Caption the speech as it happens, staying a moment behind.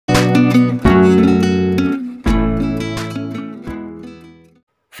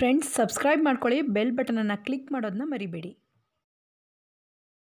Friends, subscribe ಮಾಡ್ಕೊಳ್ಳಿ, bell ಬಟನನ್ನು click ಮಾಡೋದನ್ನ ಮರಿಬೇಡಿ.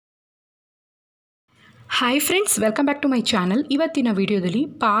 Hi friends, welcome back to my channel. ಇವತ್ತಿನ ವಿಡಿಯೋದಲ್ಲಿ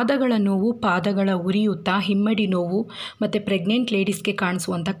ಪಾದಗಳ ನೋವು, ಪಾದಗಳ ಉರಿಯೂತ, ಹಿಮ್ಮಡಿ ನೋವು ಮತ್ತು ಪ್ರೆಗ್ನೆಂಟ್ ಲೇಡೀಸ್ಗೆ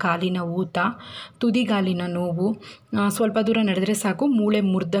ಕಾಣಿಸುವಂಥ ಕಾಲಿನ ಊತ, ತುದಿಗಾಲಿನ ನೋವು, ಸ್ವಲ್ಪ ದೂರ ನಡೆದರೆ ಸಾಕು ಮೂಳೆ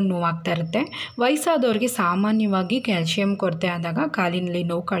ಮುರಿದಂಗೆ ನೋವಾಗ್ತಾ ಇರುತ್ತೆ. ವಯಸ್ಸಾದವ್ರಿಗೆ ಸಾಮಾನ್ಯವಾಗಿ ಕ್ಯಾಲ್ಶಿಯಂ ಕೊರತೆ ಆದಾಗ ಕಾಲಿನಲ್ಲಿ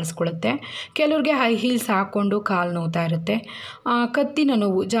ನೋವು ಕಾಣಿಸ್ಕೊಳ್ಳುತ್ತೆ. ಕೆಲವ್ರಿಗೆ ಹೈ ಹೀಲ್ಸ್ ಹಾಕ್ಕೊಂಡು ಕಾಲು ನೋವ್ತಾ ಇರುತ್ತೆ. ಕತ್ತಿನ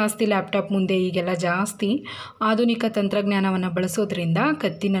ನೋವು ಜಾಸ್ತಿ, ಲ್ಯಾಪ್ಟಾಪ್ ಮುಂದೆ ಈಗೆಲ್ಲ ಜಾಸ್ತಿ ಆಧುನಿಕ ತಂತ್ರಜ್ಞಾನವನ್ನು ಬಳಸೋದ್ರಿಂದ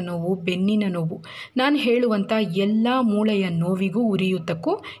ಕತ್ತಿನ ನೋವು, ಬೆನ್ನಿನ ನೋವು, ನಾನು ಹೇಳುವಂಥ ಎಲ್ಲ ಮೂಳೆಯ ನೋವಿಗೂ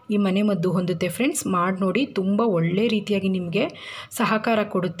ಉರಿಯೂತಕ್ಕೂ ಈ ಮನೆಮದ್ದು ಹೊಂದುತ್ತೆ. ಫ್ರೆಂಡ್ಸ್, ಮಾಡಿ ನೋಡಿ, ತುಂಬ ಒಳ್ಳೆ ರೀತಿಯಾಗಿ ನಿಮಗೆ ಸಹಕಾರ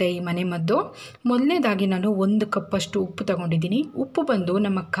ಕೊಡುತ್ತೆ ಈ ಮನೆಮದ್ದು. ಮೊದಲನೇದಾಗಿ ನಾನು 1 ಕಪ್ಪಷ್ಟು ಉಪ್ಪು ತಗೊಂಡಿದ್ದೀನಿ. ಉಪ್ಪು ಬಂದು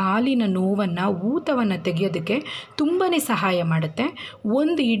ನಮ್ಮ ಕಾಲಿನ ನೋವನ್ನು, ಊತವನ್ನು ತೆಗೆಯೋದಕ್ಕೆ ತುಂಬಾ ಸಹಾಯ ಮಾಡುತ್ತೆ.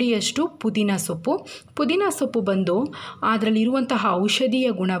 1 ಇಡಿಯಷ್ಟು ಪುದೀನ ಸೊಪ್ಪು. ಪುದೀನ ಸೊಪ್ಪು ಬಂದು ಅದರಲ್ಲಿರುವಂತಹ ಔಷಧೀಯ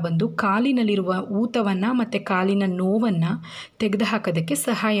ಗುಣ ಬಂದು ಕಾಲಿನಲ್ಲಿರುವ ಊತವನ್ನು ಮತ್ತು ಕಾಲಿನ ನೋವನ್ನು ತೆಗೆದುಹಾಕೋದಕ್ಕೆ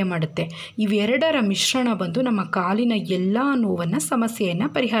ಸಹಾಯ ಮಾಡುತ್ತೆ. ಇವೆರಡರ ಮಿಶ್ರಣ ಬಂದು ನಮ್ಮ ಕಾಲಿನ ಎಲ್ಲ ನೋವನ್ನು, ಸಮಸ್ಯೆಯನ್ನು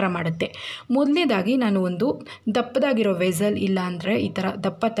ಪರಿಹಾರ ಮಾಡುತ್ತೆ. ಮೊದಲನೇದಾಗಿ ನಾನು ಒಂದು ದಪ್ಪದಾಗಿರೋ ವೆಸಲ್, ಇಲ್ಲ ಅಂದರೆ ಈ ಥರ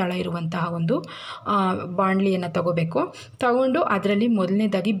ದಪ್ಪ ತಳ ಇರುವಂತಹ ಒಂದು ಬಾಣಲಿಯನ್ನು ತಗೊಂಡು ಅದರಲ್ಲಿ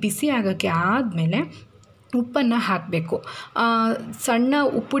ಮೊದಲನೇದಾಗಿ ಬಿಸಿ ಆಗೋಕ್ಕೆ ಆದಮೇಲೆ ಉಪ್ಪನ್ನು ಹಾಕಬೇಕು. ಸಣ್ಣ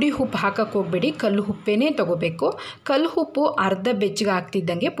ಪುಡಿ ಉಪ್ಪು ಹಾಕಕ್ಕೆ ಹೋಗಬೇಡಿ, ಕಲ್ಲು ಉಪ್ಪೇ ತೊಗೋಬೇಕು. ಕಲ್ಲು ಉಪ್ಪು ಅರ್ಧ ಬೆಚ್ಚಗೆ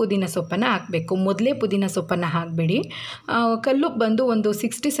ಆಗ್ತಿದ್ದಂಗೆ ಪುದೀನ ಸೊಪ್ಪನ್ನು ಹಾಕಬೇಕು. ಮೊದಲೇ ಪುದೀನ ಸೊಪ್ಪನ್ನು ಹಾಕಬೇಡಿ. ಕಲ್ಲುಪ್ಪು ಬಂದು ಒಂದು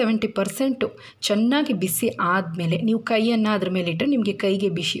 60-70% ಚೆನ್ನಾಗಿ ಬಿಸಿ ಆದಮೇಲೆ ನೀವು ಕೈಯನ್ನು ಅದ್ರ ಮೇಲೆ ಇಟ್ಟರೆ ನಿಮಗೆ ಕೈಗೆ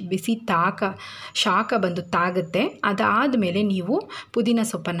ಬಿಸಿ ಶಾಖ ಬಂದು ತಾಗುತ್ತೆ. ಅದಾದಮೇಲೆ ನೀವು ಪುದೀನ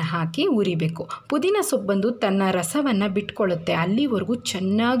ಸೊಪ್ಪನ್ನು ಹಾಕಿ ಉರಿಬೇಕು. ಪುದೀನ ಸೊಪ್ಪು ಬಂದು ತನ್ನ ರಸವನ್ನು ಬಿಟ್ಕೊಳ್ಳುತ್ತೆ, ಅಲ್ಲಿವರೆಗೂ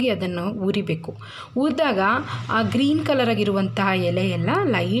ಚೆನ್ನಾಗಿ ಅದನ್ನು ಉರಿಬೇಕು. ಉರಿದಾಗ ಆ ಗ್ರೀನ್ ಕಲರ್ ಆಗಿರುವಂತಹ ಎಲೆ ಎಲ್ಲ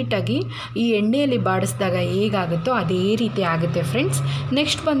ಲೈಟಾಗಿ ಈ ಎಣ್ಣೆಯಲ್ಲಿ ಬಾಡಿಸಿದಾಗ ಹೇಗಾಗುತ್ತೋ ಅದೇ ರೀತಿ ಆಗುತ್ತೆ ಫ್ರೆಂಡ್ಸ್.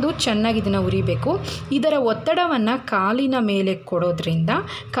 ನೆಕ್ಸ್ಟ್ ಬಂದು ಚೆನ್ನಾಗಿ ಇದನ್ನು ಉರಿಬೇಕು. ಇದರ ಒತ್ತಡವನ್ನು ಕಾಲಿನ ಮೇಲೆ ಕೊಡೋದ್ರಿಂದ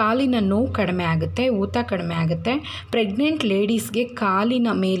ಕಾಲಿನ ನೋವು ಕಡಿಮೆ ಆಗುತ್ತೆ, ಊತ ಕಡಿಮೆ ಆಗುತ್ತೆ. ಪ್ರೆಗ್ನೆಂಟ್ ಲೇಡೀಸ್ಗೆ ಕಾಲಿನ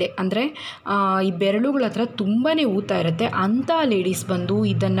ಮೇಲೆ ಅಂದರೆ ಈ ಬೆರಳುಗಳ ಹತ್ರ ತುಂಬಾ ಊತ ಇರುತ್ತೆ. ಅಂಥ ಲೇಡೀಸ್ ಬಂದು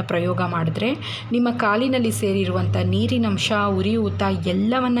ಇದನ್ನು ಪ್ರಯೋಗ ಮಾಡಿದ್ರೆ ನಿಮ್ಮ ಕಾಲಿನಲ್ಲಿ ಸೇರಿರುವಂಥ ನೀರಿನಂಶ, ಉರಿಯೂತ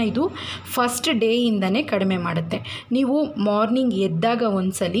ಎಲ್ಲವನ್ನು ಇದು ಫಸ್ಟ್ ಡೇಯಿಂದನೇ ಕಡಿಮೆ ಮಾಡುತ್ತೆ. ನೀವು ಮಾರ್ನಿಂಗ್ ಎದ್ದಾಗ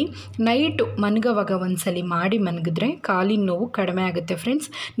ಒಂದ್ಸಲಿ, ನೈಟು ಮನ್ಗೋವಾಗ ಒಂದ್ಸಲಿ ಮಾಡಿ ಮನ್ಗಿದ್ರೆ ಕಾಲಿನ ನೋವು ಕಡಿಮೆ ಆಗುತ್ತೆ ಫ್ರೆಂಡ್ಸ್.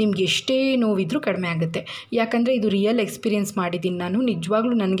 ನಿಮ್ಗೆ ಎಷ್ಟೇ ನೋವಿದ್ರೂ ಕಡಿಮೆ ಆಗುತ್ತೆ. ಯಾಕಂದರೆ ಇದು ರಿಯಲ್ ಎಕ್ಸ್ಪೀರಿಯೆನ್ಸ್ ಮಾಡಿದ್ದೀನಿ ನಾನು.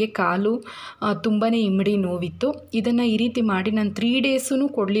 ನಿಜವಾಗ್ಲೂ ನನಗೆ ಕಾಲು ತುಂಬಾ ಇಮ್ಮಡಿ ನೋವಿತ್ತು. ಇದನ್ನು ಈ ರೀತಿ ಮಾಡಿ ನಾನು 3 ಡೇಸೂ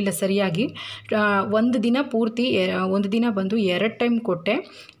ಕೊಡಲಿಲ್ಲ ಸರಿಯಾಗಿ. ಒಂದು ದಿನ ಪೂರ್ತಿ, ಒಂದು ದಿನ ಬಂದು 2 ಟೈಮ್ ಕೊಟ್ಟೆ.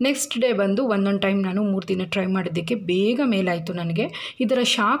 ನೆಕ್ಸ್ಟ್ ಡೇ ಬಂದು ಒಂದೊಂದು ಟೈಮ್ ನಾನು 3 ದಿನ ಟ್ರೈ ಮಾಡಿದ್ದಕ್ಕೆ ಬೇಗ ಮೇಲಾಯಿತು ನನಗೆ. ಇದರ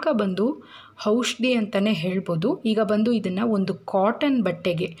ಶಾಖ ಬಂದು ಔಷಧಿ ಅಂತಲೇ ಹೇಳ್ಬೋದು. ಈಗ ಬಂದು ಇದನ್ನು ಒಂದು ಕಾಟನ್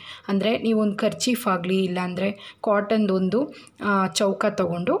ಬಟ್ಟೆಗೆ, ಅಂದರೆ ನೀವೊಂದು ಕರ್ಚೀಫ್ ಆಗಲಿ, ಇಲ್ಲಾಂದರೆ ಕಾಟನ್ದೊಂದು ಚೌಕ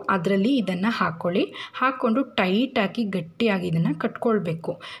ತೊಗೊಂಡು ಅದರಲ್ಲಿ ಇದನ್ನು ಹಾಕ್ಕೊಂಡು ಟೈಟಾಗಿ ಗಟ್ಟಿಯಾಗಿ ಇದನ್ನು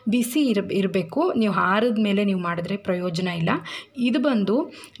ಕಟ್ಕೊಳ್ಬೇಕು. ಬಿಸಿ ಇರಬೇಕು. ನೀವು ಆರಿದ ಮೇಲೆ ನೀವು ಮಾಡಿದ್ರೆ ಪ್ರಯೋಜನ ಇಲ್ಲ. ಇದು ಬಂದು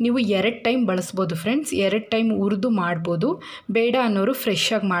ನೀವು 2 ಟೈಮ್ ಬಳಸ್ಬೋದು ಫ್ರೆಂಡ್ಸ್. 2 ಟೈಮ್ ಹುರಿದು ಮಾಡ್ಬೋದು. ಬೇಡ ಅನ್ನೋರು ಫ್ರೆಶ್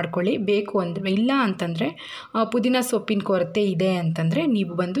ಆಗಿ ಮಾಡ್ಕೊಳ್ಳಿ. ಬೇಕು ಅಂದರೆ, ಇಲ್ಲ ಅಂತಂದರೆ ಪುದೀನ ಸೊಪ್ಪಿನ ಕೊರತೆ ಇದೆ ಅಂತಂದರೆ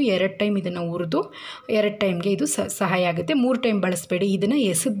ನೀವು ಬಂದು 2 ಟೈಮ್ ಇದನ್ನು ಹುರಿದು 2 ಟೈಮ್ಗೆ ಇದು ಸಹಾಯ ಆಗುತ್ತೆ. 3 ಟೈಮ್ ಬಳಸಬೇಡಿ. ಇದನ್ನು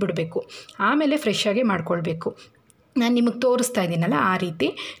ಎಸೆದು ಬಿಡಬೇಕು. ಆಮೇಲೆ ಫ್ರೆಶ್ ಆಗಿ ಮಾಡ್ಕೊಳ್ಬೇಕು. ನಾನು ನಿಮಗೆ ತೋರಿಸ್ತಾ ಇದ್ದೀನಲ್ಲ ಆ ರೀತಿ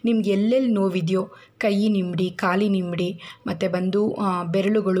ನಿಮ್ಗೆ ಎಲ್ಲೆಲ್ಲಿ ನೋವಿದೆಯೋ, ಕೈ ನಿಮ್ಮಡಿ, ಕಾಲಿನ ನಿಮ್ಮಡಿ, ಮತ್ತು ಬಂದು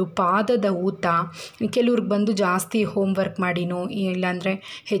ಬೆರಳುಗಳು, ಪಾದದ ಊತ, ಕೆಲವ್ರಿಗೆ ಬಂದು ಜಾಸ್ತಿ ಹೋಮ್ವರ್ಕ್ ಮಾಡಿನೋ, ಇಲ್ಲಾಂದರೆ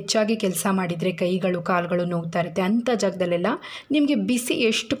ಹೆಚ್ಚಾಗಿ ಕೆಲಸ ಮಾಡಿದರೆ ಕೈಗಳು ಕಾಲುಗಳು ನೋವ್ತಾ ಇರುತ್ತೆ. ಅಂಥ ಜಾಗದಲ್ಲೆಲ್ಲ ನಿಮಗೆ ಬಿಸಿ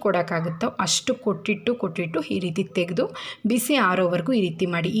ಎಷ್ಟು ಕೊಡೋಕ್ಕಾಗುತ್ತೋ ಅಷ್ಟು ಕೊಟ್ಟಿಟ್ಟು ಈ ರೀತಿ ತೆಗೆದು ಬಿಸಿ ಆರೋವರೆಗೂ ಈ ರೀತಿ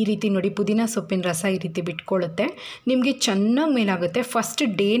ಮಾಡಿ. ಈ ರೀತಿ ನೋಡಿ, ಪುದೀನ ಸೊಪ್ಪಿನ ರಸ ಈ ರೀತಿ ಬಿಟ್ಕೊಳ್ಳುತ್ತೆ. ನಿಮಗೆ ಚೆನ್ನಾಗಿ ಮೇಲಾಗುತ್ತೆ. ಫಸ್ಟ್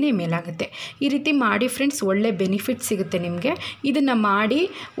ಡೇನೇ ಮೇಲಾಗುತ್ತೆ. ಈ ರೀತಿ ಮಾಡಿ ಫ್ರೆಂಡ್ಸ್, ಒಳ್ಳೆ ಬೆನಿಫಿಟ್ ಸಿಗುತ್ತೆ ನಿಮಗೆ. ಇದನ್ನು ಮಾಡಿ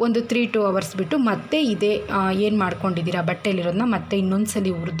ಒಂದು 3-2 ಅವರ್ಸ್ ಬಿಟ್ಟು ಮತ್ತೆ ಇದೇ ಏನು ಮಾಡ್ಕೊಂಡಿದ್ದೀರಾ ಬಟ್ಟೆಯಲ್ಲಿರೋದನ್ನ ಮತ್ತೆ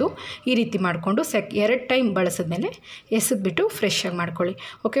ಇನ್ನೊಂದ್ಸಲಿ ಹುರಿದು ಈ ರೀತಿ ಮಾಡಿಕೊಂಡು 2 ಟೈಮ್ ಬಳಸಿದ್ಮೇಲೆ ಎಸೆದ್ಬಿಟ್ಟು ಫ್ರೆಶ್ ಆಗಿ ಮಾಡ್ಕೊಳ್ಳಿ.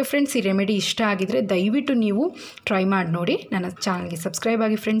 ಓಕೆ ಫ್ರೆಂಡ್ಸ್, ಈ ರೆಮಿಡಿ ಇಷ್ಟ ಆಗಿದರೆ ದಯವಿಟ್ಟು ನೀವು ಟ್ರೈ ಮಾಡಿ ನೋಡಿ. ನನ್ನ ಚಾನಲ್ಗೆ ಸಬ್ಸ್ಕ್ರೈಬ್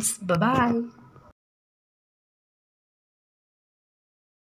ಆಗಿ ಫ್ರೆಂಡ್ಸ್. ಬಾಯ್.